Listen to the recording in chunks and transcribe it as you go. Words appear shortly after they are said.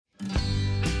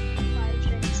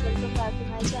back to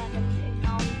my channel, and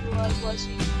now you are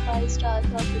watching 5-star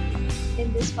property.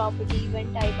 In this property,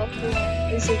 one type of room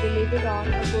is available on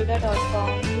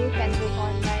agoda.com. You can book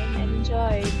online and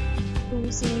enjoy it.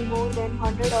 To see more than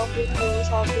 100 of reviews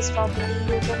of this property,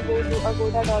 you can go to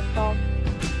agoda.com.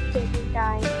 Check-in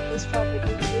time in this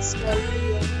property is 12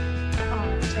 p.m.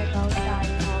 Check-out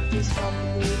time of this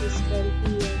property is 12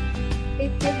 p.m.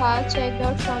 If you have checked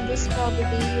out from this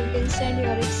property, you can send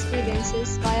your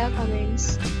experiences via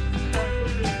comments. For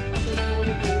booking more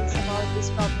details about this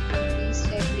property, please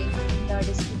check link in the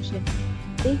description.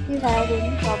 If you have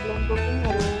any problem booking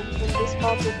a room in this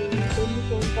property, then you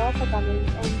can drop a comment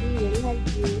and we will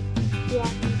help you. If you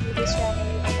are new to this channel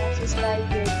and not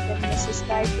subscribed yet, then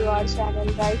subscribe to our channel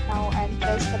right now and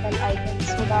press the bell icon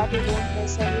so that you won't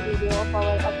miss any video of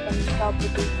our upcoming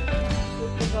property.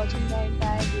 Thank you for watching the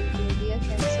entire video. Dear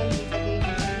friends,